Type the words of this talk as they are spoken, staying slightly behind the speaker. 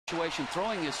situation,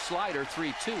 throwing his slider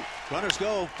 3-2. Runners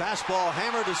go. Fastball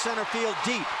hammered to center field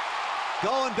deep.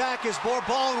 Going back is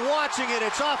Bourbon watching it.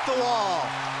 It's off the wall.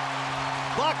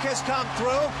 Buck has come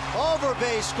through.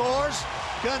 Overbase scores.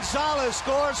 Gonzalez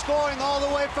scores. Scoring all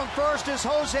the way from first is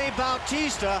Jose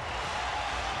Bautista.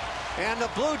 And the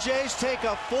Blue Jays take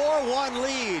a 4-1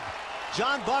 lead.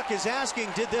 John Buck is asking,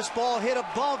 did this ball hit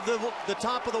above the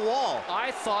top of the wall?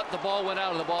 I thought the ball went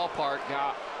out of the ballpark.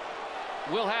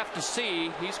 We'll have to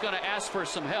see. He's going to ask for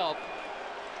some help.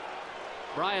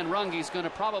 Brian Runge's going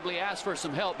to probably ask for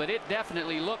some help, but it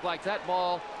definitely looked like that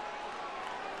ball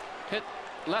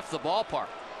left the ballpark.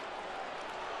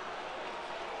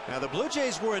 Now the Blue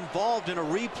Jays were involved in a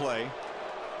replay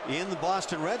in the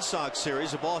Boston Red Sox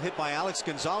series. A ball hit by Alex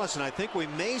Gonzalez, and I think we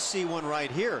may see one right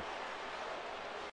here.